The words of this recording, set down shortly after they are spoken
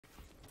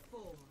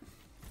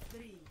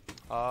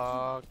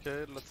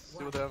Okay, let's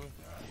see what they have.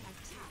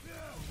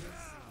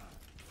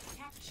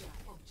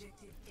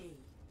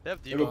 They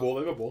have They have a D.Va. ball,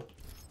 they have a ball.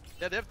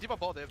 Yeah, they have D.Va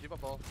ball, they have D.Va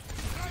ball.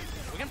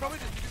 We can probably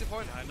just give the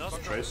point. I know.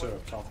 Tracer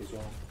up top as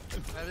well.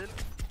 I will.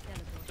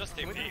 Just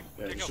take me.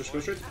 Yeah, just go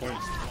straight to point.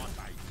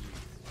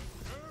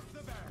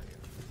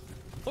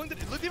 Point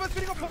it. Look, D.Va's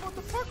spinning up, what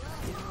the fuck?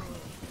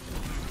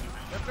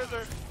 Left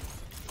Tracer.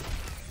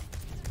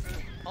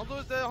 Hanzo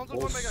is there, Hanzo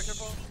 1 mega,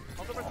 careful.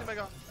 Hanzo versus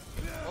mega.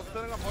 Hanzo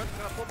spinning up point,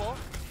 gonna pull ball.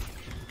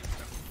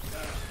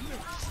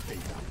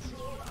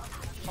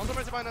 Hanzo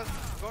versus minus,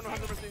 going to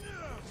Hanzo versus.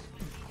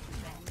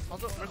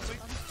 Hanzo versus.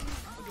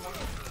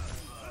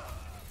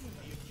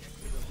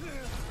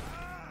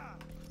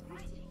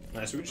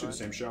 Nice, we can shoot the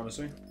same shot,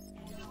 honestly.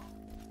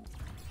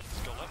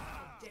 Go left.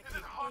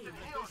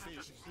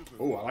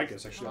 Oh, I like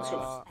this actually. Let's go.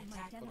 Okay.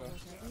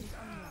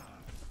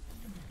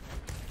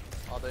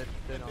 Oh,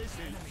 they know.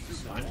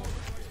 Fine.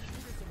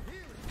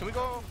 Can we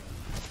go?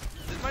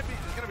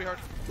 It's gonna be hard.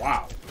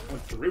 Wow,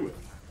 went through it.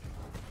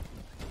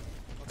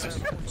 Okay.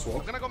 Swap.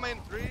 I'm gonna go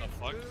main. 3, 2,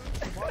 1,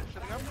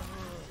 shutting up.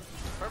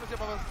 Pharmacy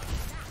above us.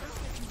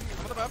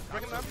 I'm on the map,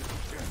 breaking them.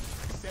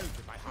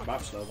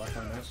 Map slow, back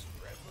on this.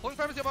 Pulling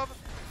pharmacy above.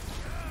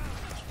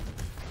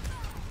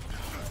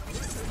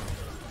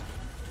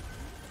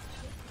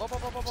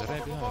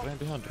 Rain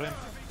behind. Okay,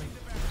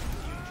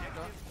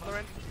 other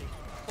end.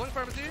 Pulling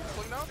pharmacy,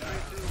 pulling now. 3,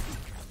 2.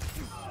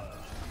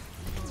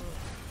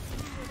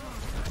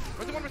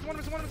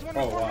 One.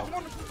 Oh, wow.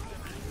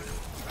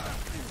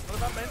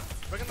 Another map main.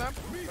 Breaking them.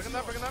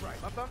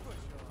 Map down.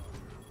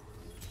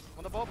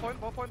 On the ball point.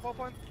 We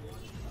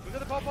got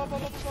the ball. Ball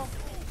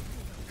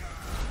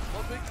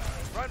big.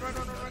 Right.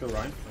 Kill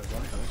Ryan. There's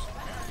one. Nice.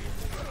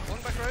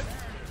 One back right.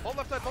 Ball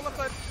left side. Ball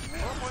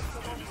point.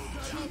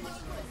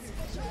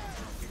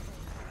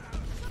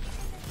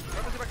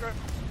 Pharmacy back right.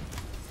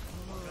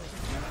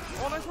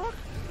 Oh, nice rock.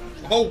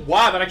 Oh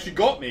wow, that actually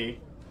got me.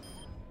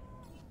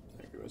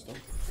 Thank you, wisdom.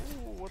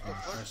 Ooh, what the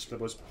fuck? Nice, that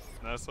was.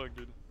 That's so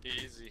good.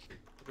 Easy.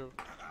 Go.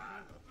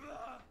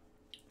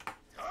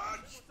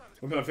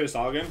 We've got our first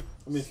R game.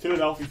 I mean,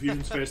 Philadelphia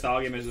Fusion's first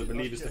R game is, I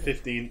believe, is the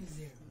 15th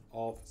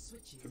of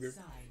February.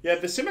 Yeah,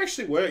 the sim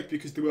actually worked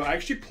because they were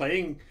actually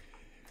playing.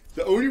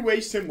 The only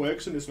way sim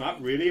works on this map,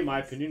 really, in my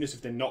opinion, is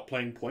if they're not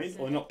playing point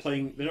or they're not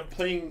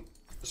playing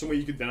somewhere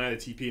you could deny the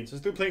TP. And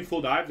since they're playing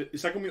full dive,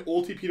 it's like when we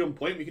all TP'd on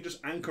point, we can just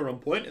anchor on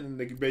point, and then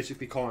they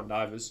basically can't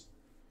divers.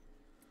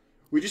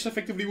 We just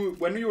effectively,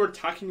 when we were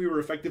attacking, we were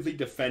effectively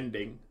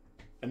defending,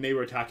 and they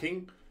were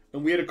attacking,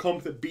 and we had a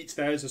comp that beats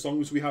theirs as long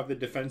as we have the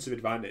defensive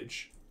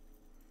advantage.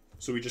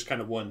 So we just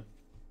kind of won.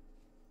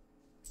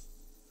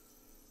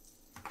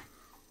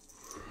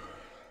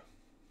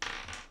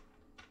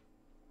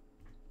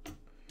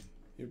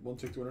 You have one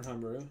tick to 100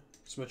 hammer.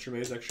 Symmetry May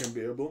is actually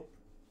unbeatable.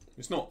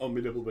 It's not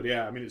unbeatable, but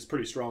yeah, I mean, it's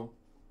pretty strong.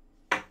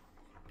 I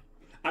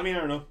mean, I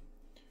don't know.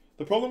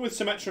 The problem with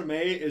Symmetra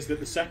May is that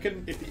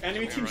if the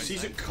enemy team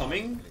sees it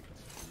coming,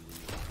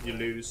 you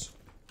lose.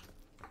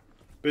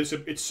 But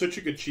it's such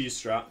a good cheese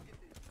strat.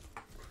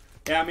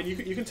 Yeah, I mean, you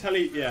can tell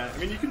it, yeah, I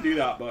mean, you can do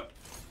that, but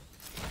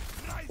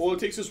all it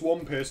takes is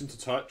one person to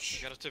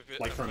touch,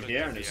 like from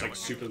here, and it's like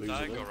super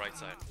losable. Go right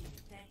side.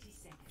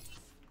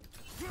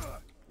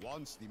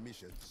 Once the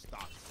mission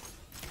starts.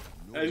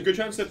 There's a good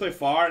chance they play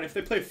far, and if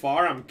they play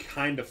far, I'm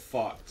kind of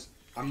fucked.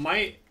 I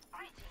might,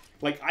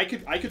 like, I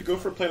could go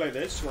for a play like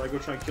this, where I go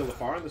try and kill the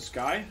far in the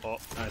sky. Oh,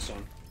 nice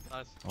one.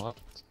 Nice. What?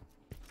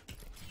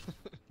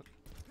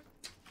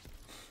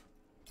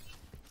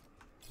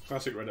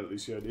 Classic Reddit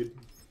Lucio, dude.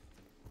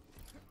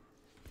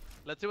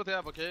 Let's see what they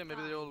have, okay?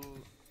 Maybe they'll.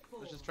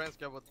 Let's just try and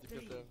scare what the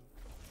people have.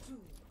 2,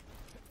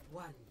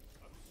 1.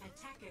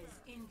 Attackers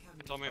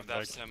incoming. tell me if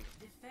that's him.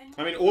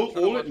 I mean, all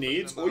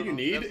you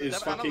need is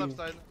fucking.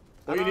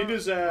 All you need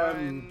is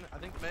Ryan, I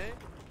think May.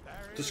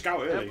 to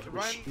scout early,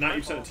 which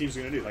 90% of teams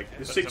are gonna do. Like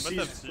the 6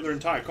 C's for their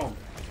entire comp.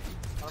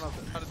 I don't know.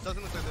 It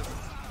doesn't look like this.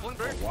 Pulling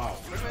break. Oh, wow.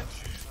 Break May.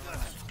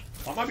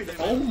 That might be the.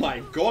 Oh my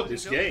god,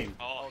 this game.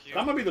 Oh,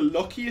 That might be the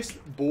luckiest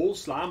ball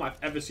slam I've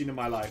ever seen in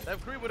my life. They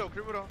have Creep Widow.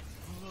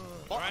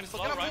 Ryan's Pull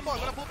low, ball, Ryan's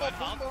gonna low. pull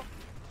ball.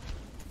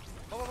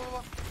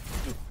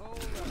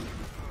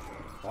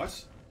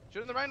 What?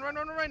 Shoot in the Ryan, run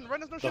has no The shield,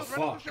 Ryan has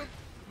no fuck? shield.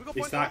 We go Is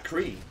point that fast.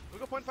 cream? We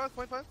go point fast.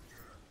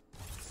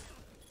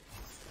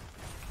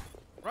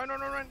 Ryan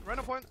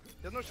on point.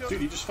 He has no shield.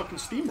 Dude, he just fucking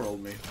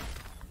steamrolled me.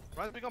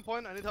 Ryan's big on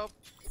point, I need help.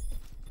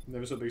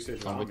 Never so big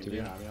stage I'm around with me.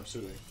 you. Yeah, I mean,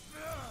 absolutely.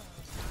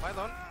 Ryan's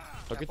on.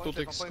 Look at Point, 2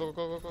 ticks. point.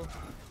 Go.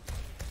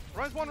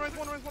 Ryan's one. Fine,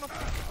 play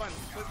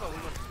slow, we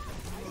win.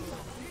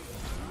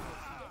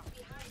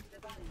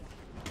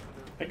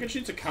 I think I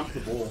need to camp the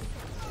ball.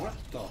 What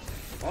the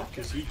fuck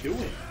is he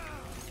doing?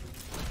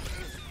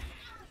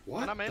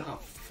 What I'm in. the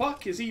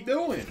fuck is he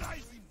doing?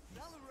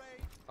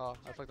 Oh,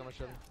 I fucked on my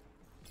shield.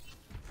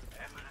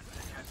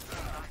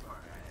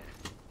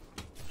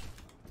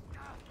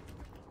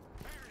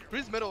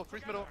 Freeze middle.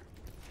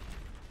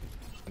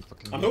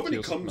 I'm hoping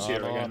he comes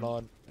here again.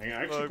 No. I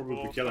actually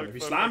probably kill him. If he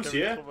slams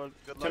here,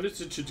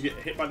 tempted to get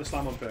hit by the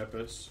slam on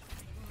purpose.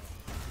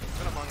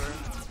 Gonna monger.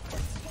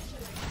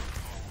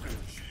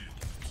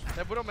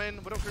 Yeah, Widow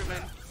main, Widow free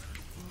main.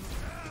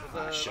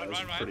 Ah, shit, that was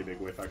a Right. pretty big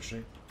whiff,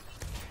 actually.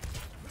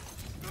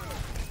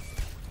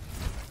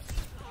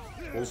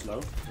 Ball's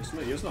low.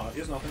 He has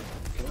nothing.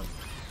 Kill him.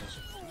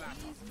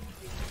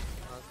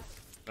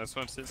 That's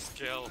one still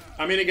skill.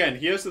 I mean, again,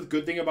 here's the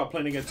good thing about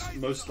playing against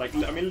most, like,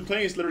 I mean,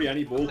 playing against literally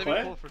any ball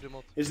player,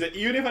 is that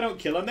even if I don't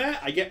kill him there,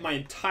 I get my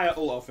entire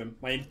ult off him.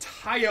 My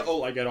entire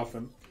ult I get off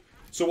him.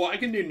 So what I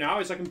can do now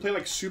is I can play,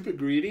 like, super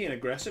greedy and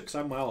aggressive because I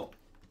have my ult.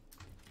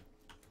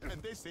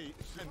 And they say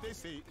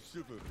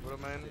super. Widow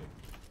main.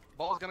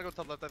 Ball's gonna go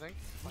top left, I think.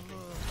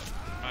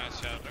 Nice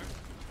shatter.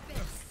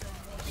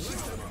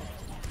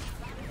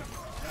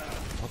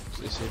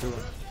 What is he doing?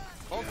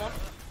 Ball's one.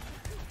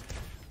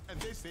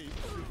 And they say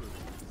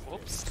super.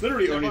 Oops. It's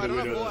literally only I the don't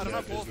have widow full, I that don't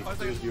have full. 5 is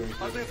seconds. doing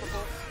 5 seconds for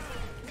full.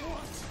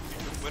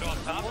 Widow on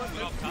top. Widow on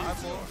I have top.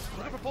 full.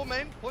 Looking for full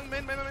main. Pulling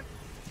main.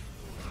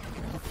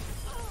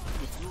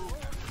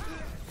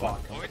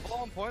 Fuck. Ball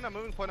on point, I'm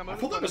moving point, I'm I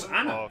moving thought that was point.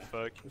 Anna. Oh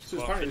fuck. This is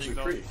apparently just a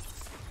Well, free.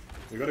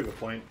 We gotta go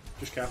point.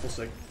 Just careful,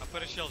 Sig. I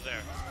put a shield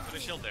there. Put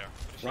a shield there.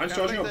 Ryan's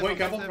charging on point,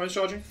 careful. Safe. Ryan's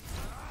charging.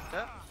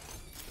 Yeah.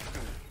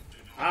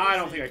 I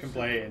don't think I can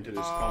play into this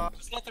comp.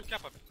 Just let them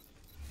cap up.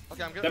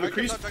 Okay, I'm good. The I can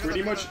McCree's touch, I can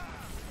pretty touch, much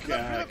I can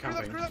touch.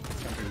 camping. Screw that.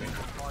 Camping me.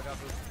 Oh, I got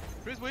this.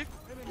 Freeze weak.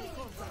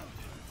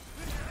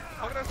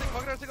 Pocket our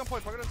stick on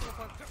point, pocket our stick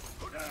on point.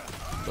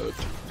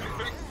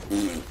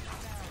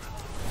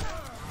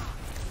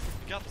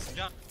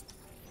 Got.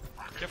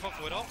 Careful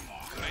for Widow.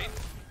 Main.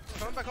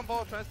 Coming back on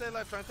ball, try and stay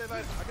alive,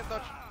 I can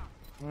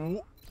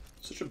touch.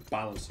 Such a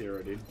balanced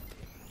hero, dude.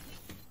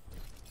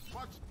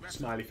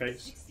 Smiley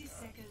face. 60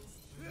 seconds.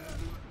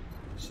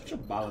 Such a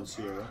balanced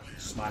hero.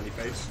 Smiley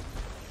face.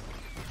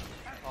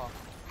 Oh.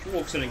 He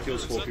walks in and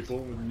kills 4 people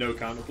with no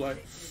counterplay.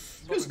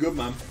 It's good,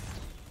 man.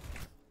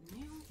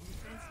 New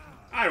defense.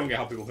 I don't get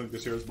how people think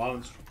this hero's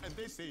balanced. And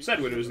they say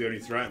Said Widow's the only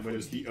threat, and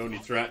Widow's the only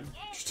threat.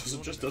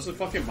 Just doesn't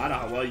fucking matter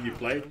how well you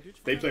play.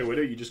 If they play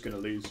Widow, you're just gonna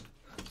lose.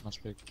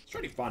 Must be. It's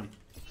really fun.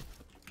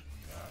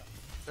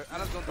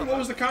 Anna's going And what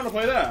was the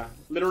counterplay there?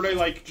 Literally,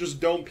 like, just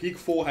don't peek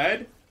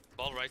forehead.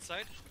 Ball right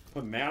side.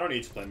 But May, I don't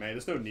need to play May.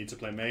 There's no need to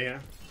play May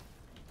here.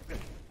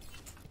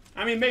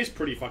 I mean, May's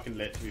pretty fucking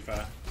lit, to be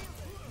fair.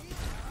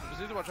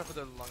 Just need to watch out for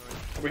the long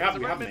range. We have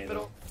Right May, mid, though.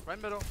 middle.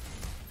 Right middle.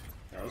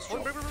 Yeah, let's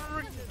Oh, drop.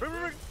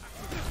 bring.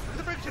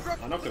 The break, shit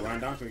drop. I knocked the Ryan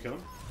down. Can we kill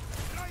him?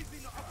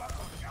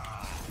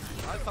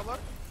 Nice, top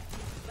left.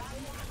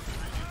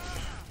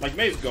 Like,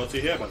 May's got to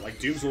here, but, like,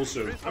 Doom's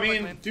also... I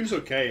mean, Doom's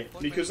okay.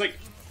 Because, like,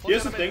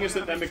 here's the thing, is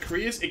that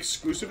McCree is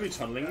exclusively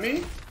tunneling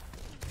me.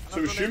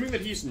 So assuming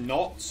that he's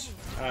not...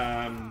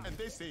 and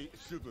they say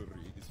chivalry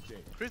is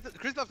dead.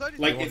 Chris left side.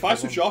 Like, if I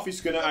switch off, he's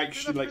gonna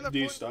actually, like,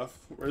 do stuff.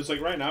 Whereas, like,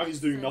 right now, he's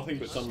doing nothing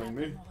but tunneling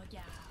me.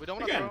 We don't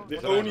want to Again,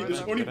 throw.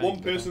 there's only one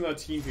person on our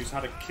team who's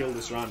had a kill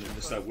this round, and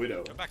it's that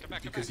Widow. Come back.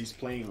 Because he's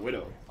playing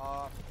Widow.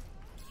 Uh,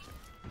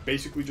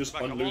 Basically just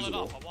Back. I wall it unlosable.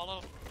 off. I wall it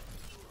off.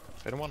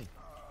 Hit him one.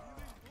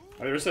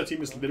 Like, the rest of that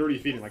team is literally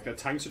feeding. Like, their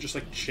tanks are just,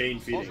 like, chain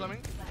ball feeding.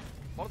 slamming.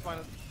 Ball's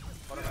minus.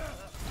 Bottom.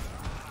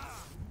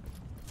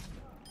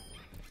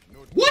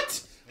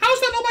 What? How's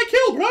that not my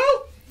kill, bro?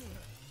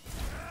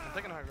 I'm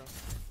taking high ground.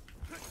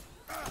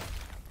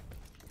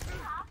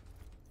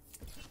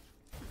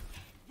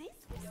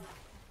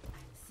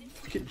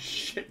 Fucking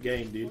shit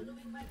game, dude.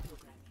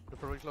 We're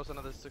probably close to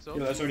another 6-0. You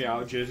know, that's only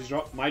our jerseys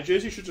drop. My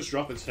jersey should just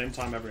drop at the same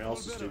time everyone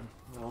else's, dude.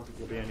 I don't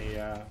think there'll be any,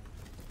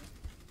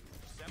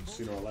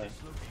 sooner or later.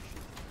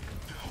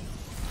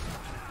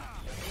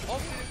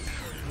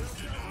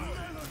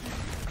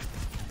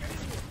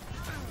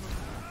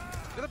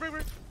 Get the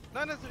break.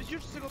 No, it's a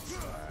huge single.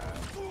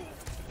 No.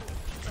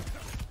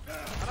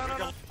 I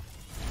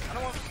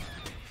don't want.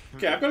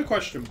 Okay, I've got a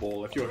question,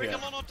 Ball, if you're Bring here.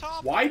 him on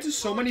top. Why do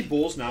so many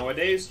balls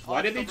nowadays,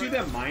 why do they do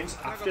their mines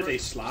after they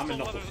slam and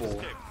not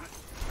before?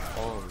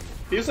 Oh.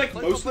 Feels like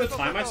most of the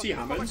time I see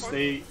Hammonds,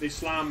 they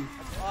slam,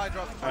 Oh, I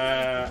dropped.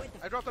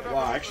 I dropped. wow,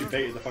 I actually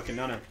baited the fucking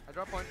nano. I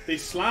dropped point. They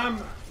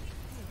slam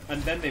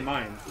and then they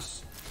mine,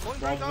 just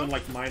rather than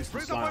like mines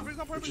and slam,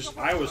 which is,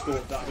 I always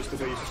thought that was the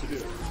way you used to do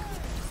it.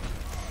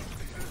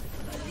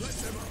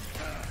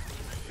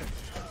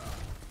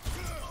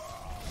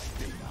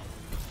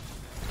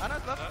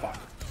 Anna's left. Fuck.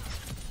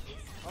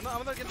 I'm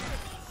not getting it.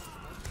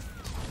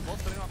 Ball's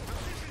spinning off.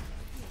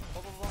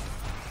 Ball.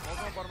 Ball's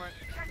on bottom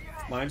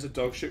right. Mine's a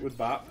dog shit with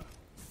bat.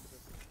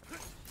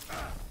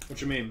 What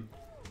do you mean?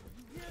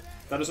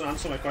 That doesn't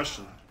answer my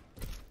question.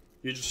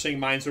 You're just saying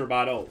mines are a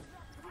bad ult.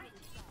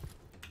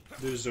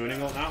 They're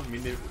zoning ult now? I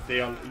mean, they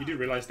are. You do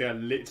realize they are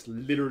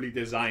literally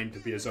designed to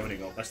be a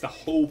zoning ult. That's the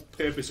whole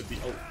purpose of the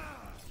ult.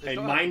 A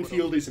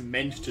minefield is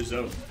meant to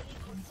zone.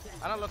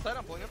 Anna left side,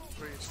 I'm pulling him.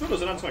 Still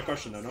doesn't answer my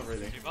question though, not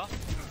really. Diva.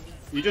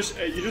 You're just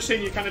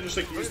saying you kind of just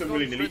like use them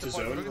willy nilly to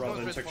zone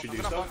rather than to actually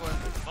do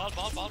stuff. Ball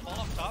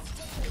off top.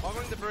 Ball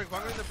going the brick.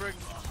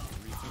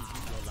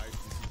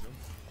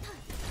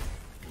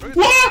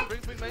 What?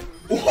 Bring main.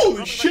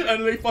 Holy shit!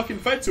 And they fucking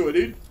fed to it,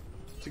 dude.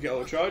 To get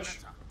auto charge.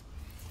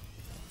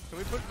 Can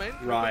we push main?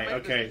 Right.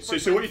 Okay. So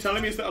what you're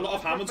telling me is that a lot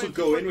of Hammonds will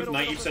go in with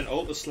 90%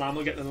 ult. The slam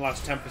will get them the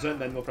last 10%.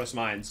 Then they'll press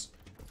mines.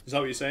 Is that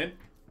what you're saying?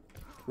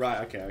 Right,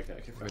 okay.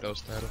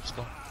 Widow's dead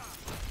still.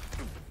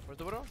 Where's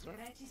the widow? Sorry.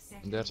 30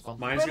 seconds. In dead spawn.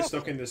 Mines get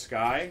stuck in the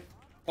sky.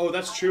 Oh,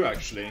 that's true,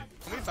 actually.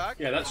 Can we back?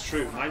 Yeah, that's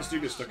true. Mines do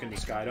get stuck in the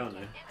sky, don't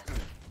they?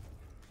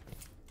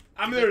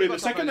 I mean, literally, the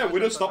second that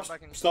Widow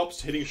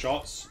stops hitting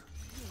shots,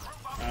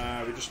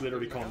 we just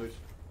literally can't lose.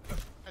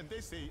 And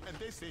they say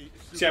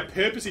See, I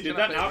purposely did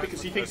that now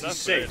because he thinks he's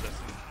safe.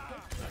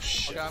 Oh,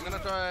 shit. Okay, I'm gonna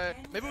try.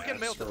 Maybe we can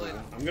mail the lane.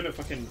 I'm gonna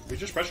fucking. We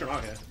just pressure him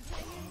out here.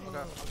 Okay,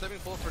 I'm saving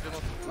pulls for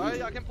Demo.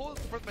 I can pull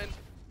first main.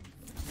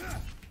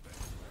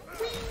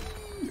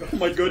 Oh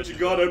my god, you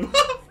got him.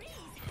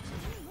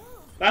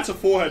 That's a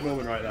forehead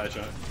moment right there,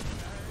 chat.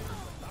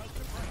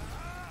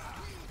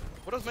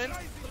 What is main?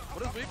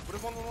 What is weak? What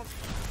is 1-1-1?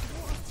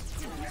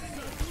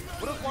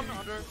 What is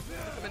 100?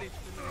 Many.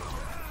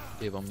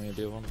 D1, me,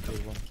 D1,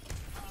 D1.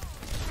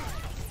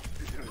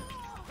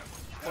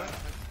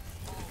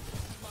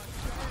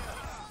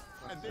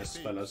 Yes,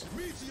 fellas.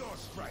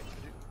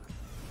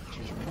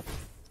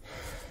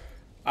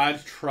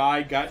 I'd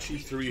try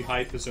Gachi 3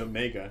 Hypers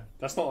Omega.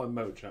 That's not a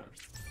mode, chat.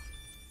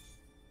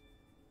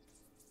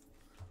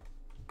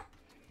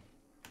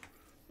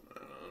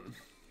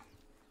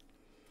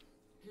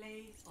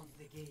 Play of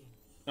the game.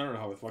 I don't know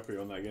how the fuck we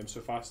won that game so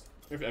fast.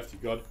 Maybe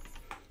FT God.